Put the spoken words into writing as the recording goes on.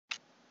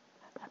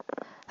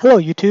Hello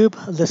YouTube,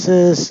 this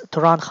is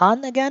Turan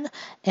Khan again,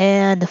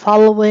 and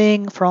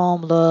following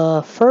from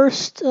the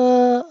first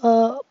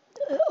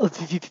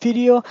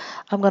video,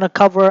 I'm gonna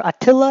cover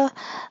Attila,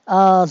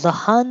 the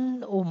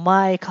Hun,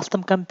 my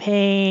custom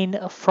campaign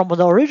from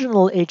the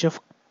original Age of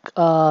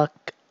uh,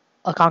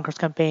 Conquerors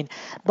campaign,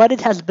 but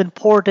it has been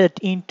ported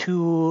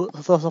into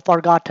the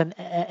Forgotten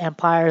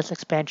Empires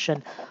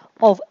expansion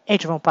of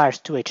Age of Empires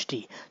 2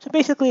 HD. So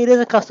basically, it is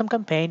a custom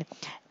campaign,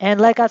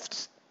 and like I've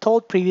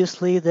told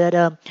previously, that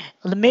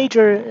the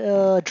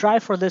major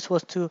drive for this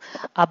was to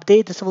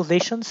update the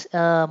civilizations,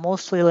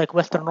 mostly like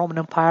Western Roman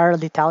Empire,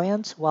 the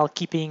Italians, while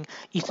keeping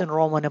Eastern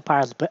Roman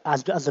Empire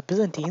as the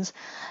Byzantines.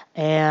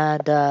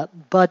 And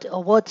but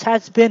what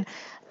has been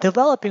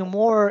developing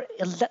more,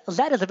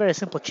 that is a very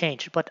simple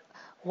change, but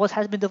what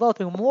has been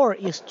developing more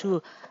is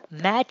to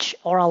match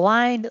or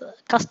align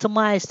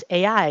customized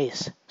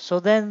AIs. So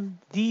then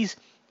these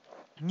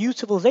new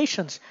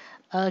civilizations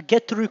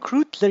get to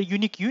recruit their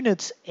unique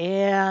units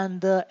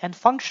and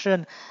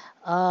function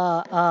uh,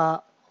 uh,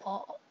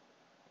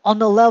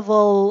 on a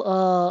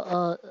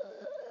level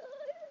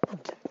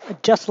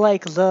just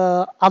like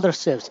the other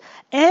civs.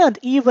 And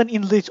even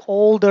in these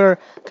older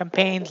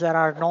campaigns that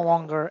are no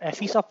longer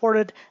FE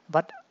supported,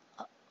 but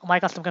my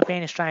custom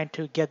campaign is trying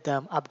to get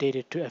them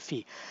updated to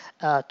FE,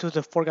 to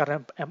the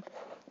Forgotten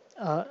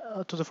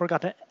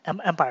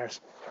Empires.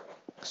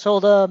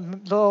 So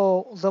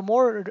the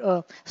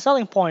more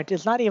selling point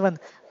is not even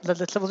that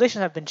the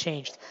civilizations have been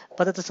changed,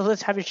 but that the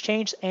civilizations have been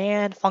changed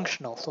and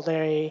functional. So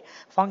they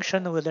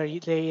function with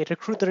they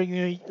recruit their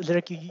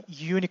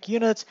unique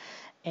units,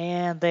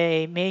 and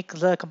they make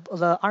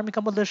the army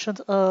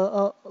compositions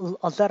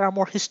that are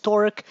more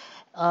historic,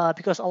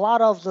 because a lot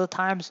of the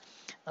times,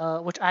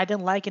 which I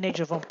didn't like in Age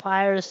of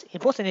Empires,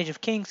 both in Age of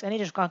Kings and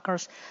Age of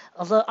Conquerors,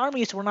 the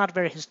armies were not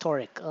very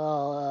historic.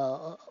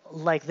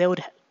 Like they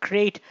would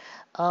create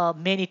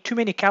too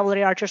many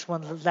cavalry archers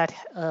when that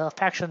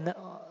faction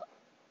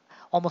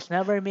almost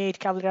never made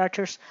cavalry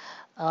archers,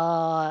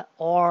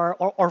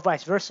 or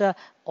vice versa,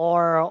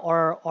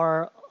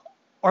 or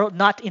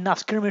not enough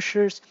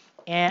skirmishers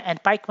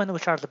and pikemen,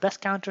 which are the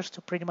best counters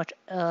to pretty much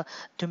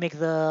to make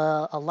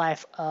the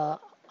life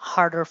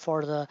harder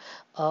for the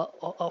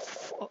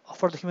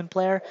human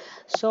player.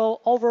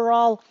 So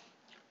overall,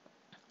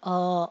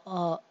 uh,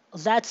 uh,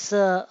 that's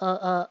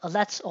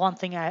one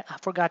thing I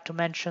forgot to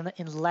mention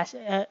in the last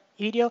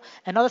video.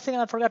 Another thing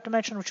I forgot to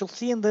mention, which you'll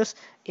see in this,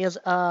 is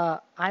I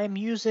am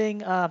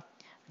using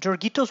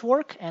Jorgito's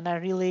work, and I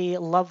really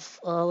love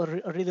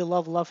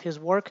his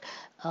work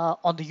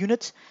on the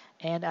units.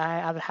 And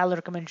I would highly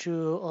recommend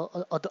you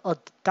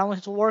download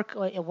his work.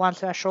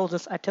 Once I show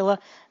this Attila,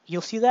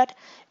 you'll see that.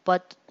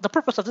 But the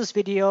purpose of this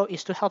video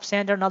is to help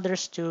Sander and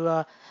others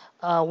to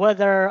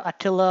weather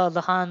Attila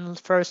the Hun's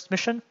first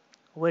mission,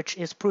 which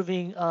is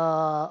proving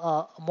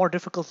more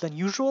difficult than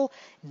usual,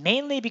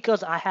 mainly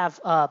because I have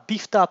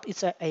beefed up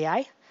its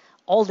AI.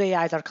 All the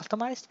AIs are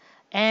customized.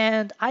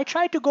 And I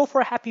tried to go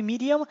for a happy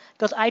medium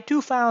because I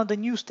too found the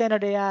new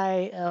standard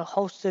AI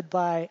hosted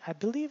by, I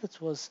believe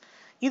it was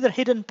either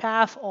Hidden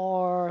Path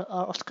or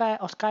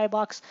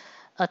Skybox,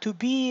 to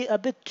be a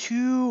bit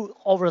too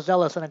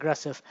overzealous and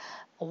aggressive,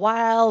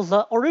 while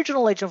the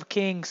original Age of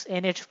Kings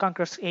and Age of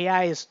Conquerors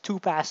AI is too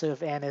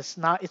passive and it's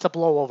a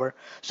blowover.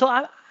 So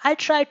I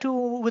try to,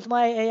 with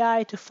my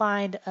AI, to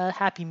find a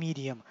happy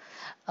medium.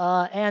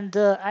 And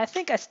I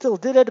think I still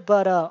did it,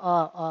 but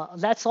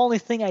that's the only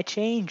thing I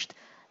changed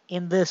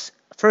in this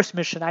first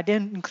mission. I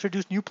didn't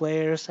introduce new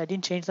players. I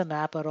didn't change the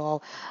map at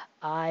all.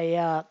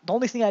 The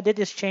only thing I did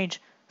is change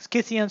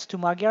Scythians to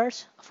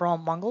Magyars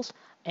from Mongols,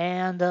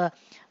 and a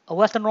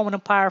Western Roman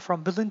Empire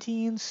from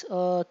Byzantines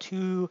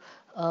to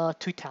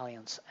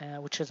Italians,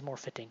 which is more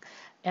fitting.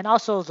 And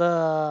also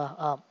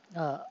the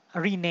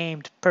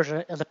renamed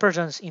the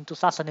Persians into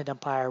Sassanid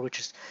Empire, which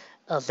is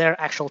their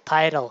actual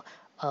title,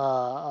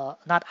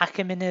 not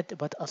Achaemenid,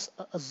 but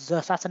the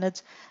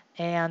Sassanids.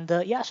 And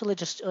yeah, so let's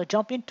just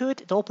jump into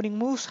it. The opening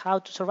moves, how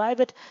to survive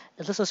it.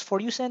 This is for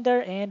you,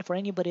 Sender, and for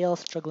anybody else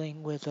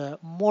struggling with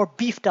more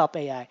beefed up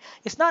AI.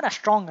 It's not as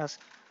strong as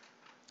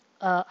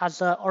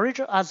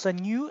a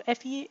new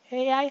FE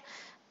AI.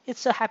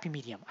 It's a happy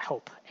medium, I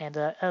hope. And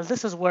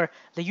this is where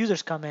the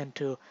users come in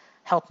to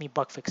help me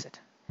bug fix it.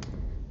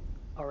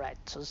 All right,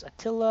 so this is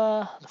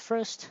Attila the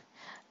first,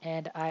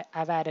 and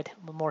I've added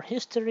more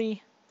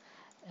history,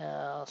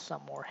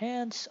 some more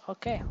hands.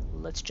 Okay,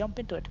 let's jump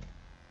into it.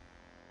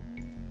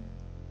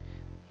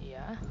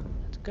 Yeah,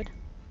 that's good.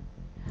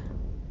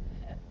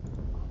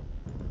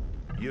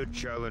 You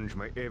challenge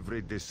my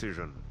every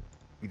decision.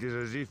 It is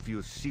as if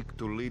you seek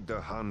to lead the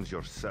Huns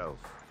yourself.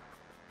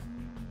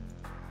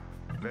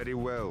 Very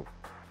well.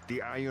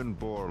 The Iron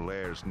Boar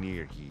lairs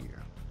near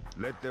here.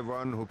 Let the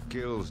one who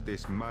kills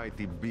this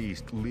mighty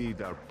beast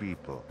lead our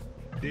people.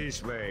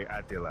 This way,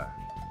 Attila.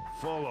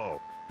 Follow.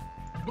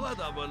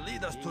 Blada will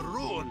lead us to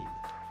ruin.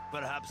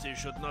 Perhaps he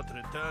should not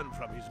return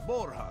from his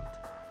boar hunt.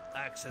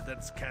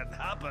 Accidents can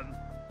happen.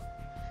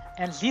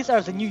 And these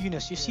are the new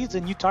units. You see the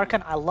new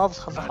Tarkan? I love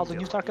how the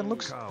new Tarkan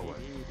looks. Coward.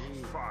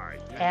 Fine.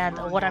 And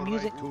what I'm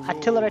using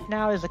Attila right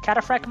now is the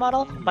Cataphract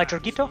model by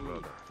Jorgito.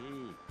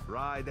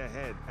 Ride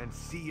ahead and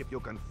see if you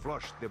can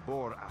flush the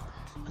boar out.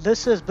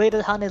 This is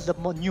Bladed Han is the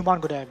new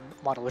Mongol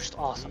model, which is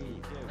awesome.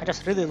 I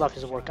just really love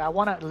his work. I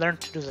want to learn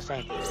to do the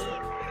same.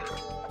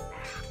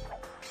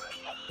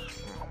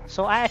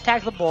 So I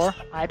attack the boar.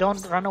 I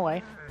don't run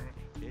away.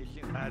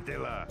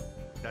 Attila,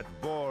 that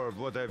boar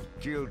would have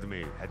killed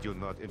me had you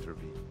not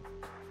intervened.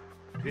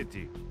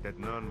 Pity that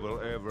none will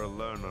ever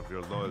learn of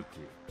your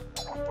loyalty.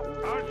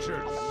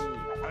 Archers,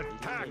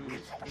 attack!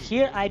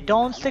 Here I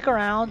don't stick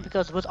around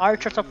because with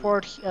archer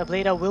support,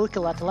 Bleda will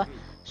kill Attila.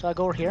 So I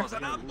go over here. It was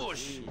an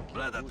ambush.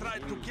 Bleda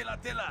tried to kill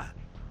Attila.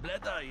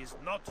 Bleda is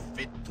not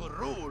fit to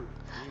rule.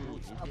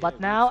 But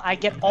now I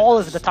get all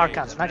of the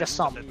Tarkans, not just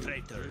some. The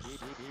traitors.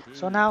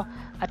 So now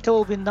Attila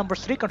will be number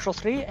 3, control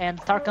 3, and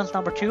Tarkan's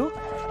number 2.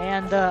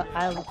 And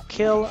I'll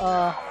kill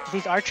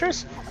these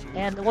archers.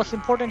 And what's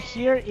important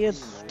here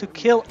is to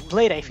kill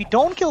Bleda. If you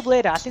don't kill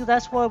Bleda, I think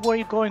that's where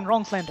you're going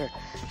wrong, Slender.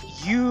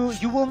 You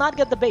will not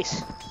get the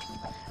base.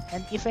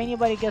 And if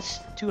anybody gets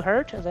too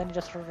hurt, then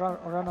just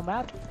run them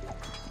out.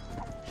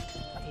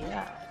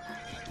 Yeah.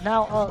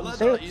 Now,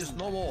 Bleda is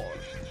no more.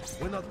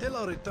 When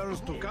Attila returns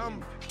to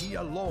camp, he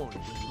alone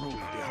will rule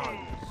the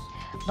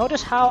Huns.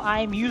 Notice how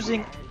I'm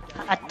using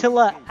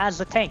Attila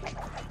as a tank.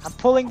 I'm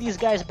pulling these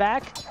guys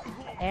back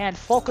and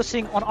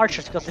focusing on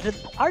archers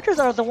because archers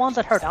are the ones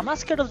that hurt. I'm not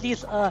scared of these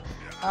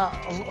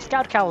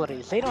scout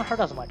cavalry. They don't hurt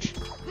as much.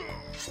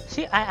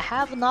 See, I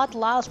have not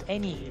lost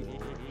any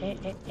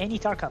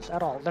Tarkans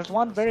at all. There's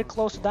one very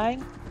close to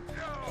dying,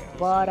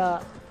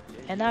 but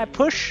and I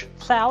push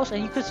south,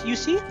 and you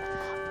see,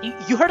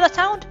 you heard that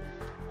sound?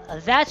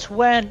 That's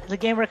when the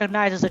game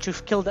recognizes that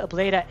you've killed a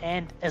Bleda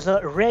and is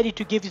ready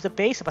to give you the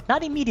base, but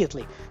not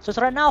immediately. So it's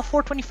right now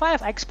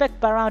 4:25. I expect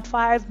by around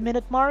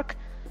 5-minute mark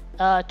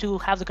to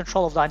have the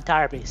control of the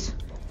entire base.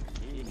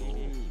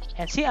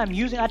 And see, I'm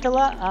using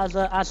Attila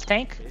as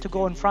tank to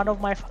go in front of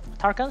my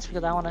Tarkans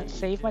because I want to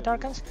save my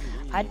Tarkans.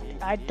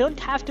 I don't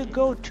have to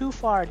go too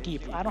far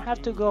deep. I don't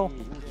have to go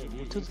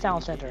to the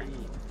town center.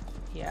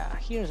 Yeah,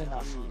 here's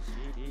enough.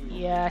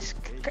 Yes,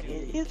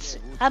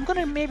 I'm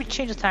gonna maybe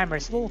change the timer.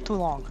 It's a little too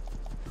long.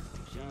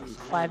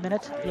 5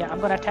 minutes. Yeah, I'm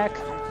gonna attack.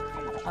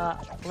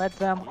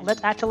 Let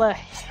Attila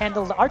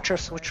handle the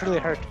archers, which really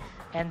hurt,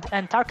 and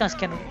Tarkans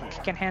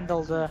can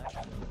handle the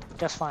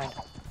just fine.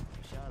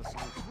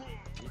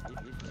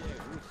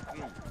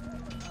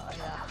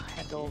 Yeah,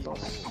 handle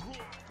those.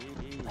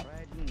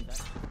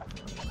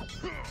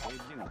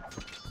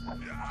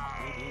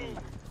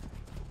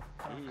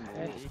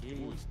 Okay.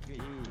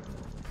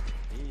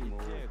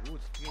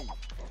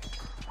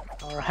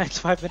 Alright,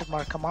 5-minute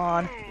mark, come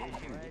on.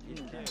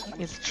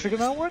 Is the trigger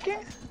not working?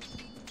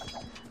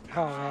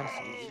 Oh man.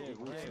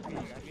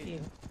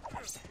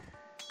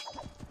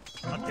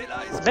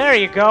 There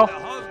you go.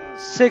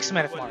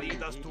 6-minute mark.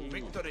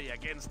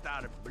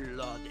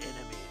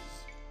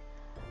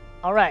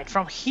 Alright,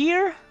 from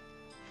here,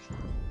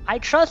 I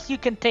trust you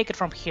can take it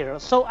from here.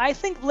 So I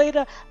think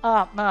Bleda,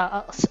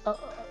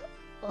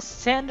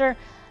 Sander,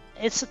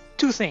 it's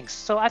two things.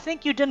 So I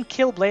think you didn't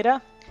kill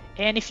Bleda,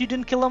 and if you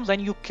didn't kill him, then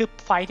you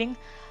keep fighting.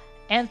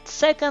 And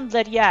second,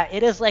 that yeah,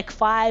 it is like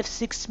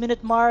 5-6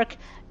 minute mark.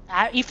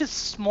 If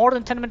it's more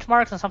than 10-minute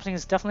mark, then something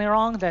is definitely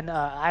wrong. Then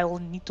I will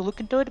need to look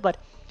into it. But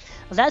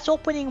that's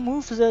opening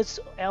move that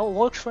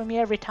works for me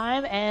every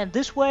time. And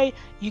this way,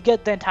 you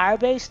get the entire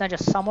base, not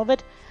just some of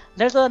it.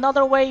 There's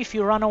another way. If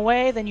you run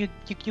away, then you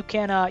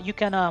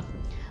can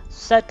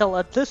settle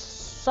at this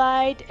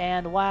side,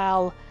 and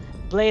while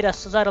Bleda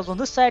settles on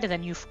this side, and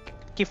then you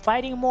keep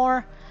fighting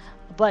more.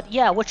 But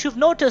yeah, what you've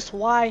noticed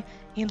why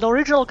in the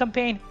original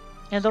campaign,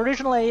 in the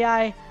original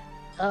AI,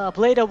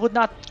 Bleda would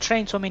not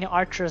train so many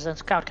archers and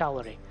scout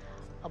cavalry,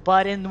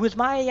 but with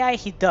my AI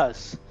he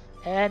does,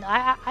 and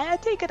I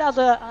take it as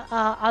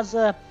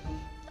a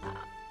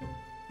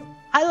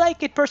I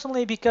like it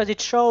personally because it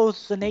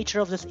shows the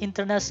nature of this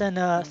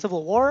internecine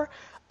civil war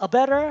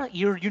better.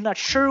 You're not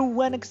sure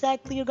when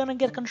exactly you're gonna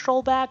get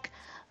control back,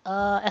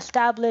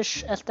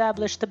 establish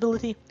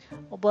stability,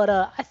 but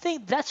I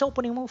think that's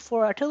opening move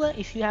for Attila.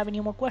 If you have any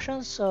more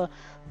questions,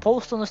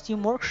 post on the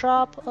Steam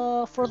Workshop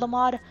for the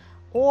mod,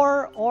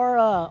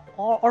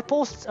 or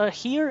post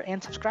here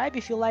and subscribe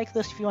if you like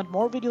this. If you want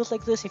more videos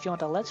like this, if you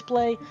want a let's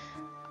play,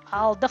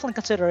 I'll definitely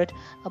consider it.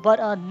 But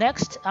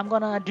next I'm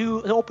gonna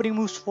do the opening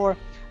moves for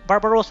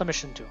Barbarossa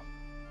mission 2,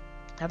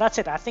 and that's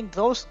it. I think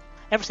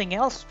everything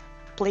else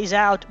plays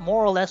out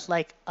more or less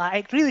like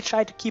I really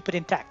try to keep it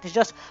intact. It's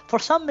just for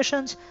some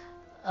missions,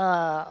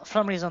 for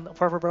some reason,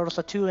 for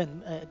Barbarossa 2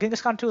 and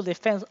Genghis Khan 2, they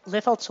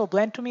felt so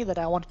bland to me that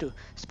I wanted to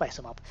spice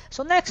them up.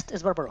 So next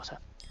is Barbarossa.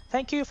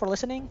 Thank you for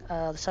listening.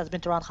 This has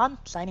been Turan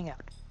signing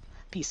out.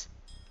 Peace.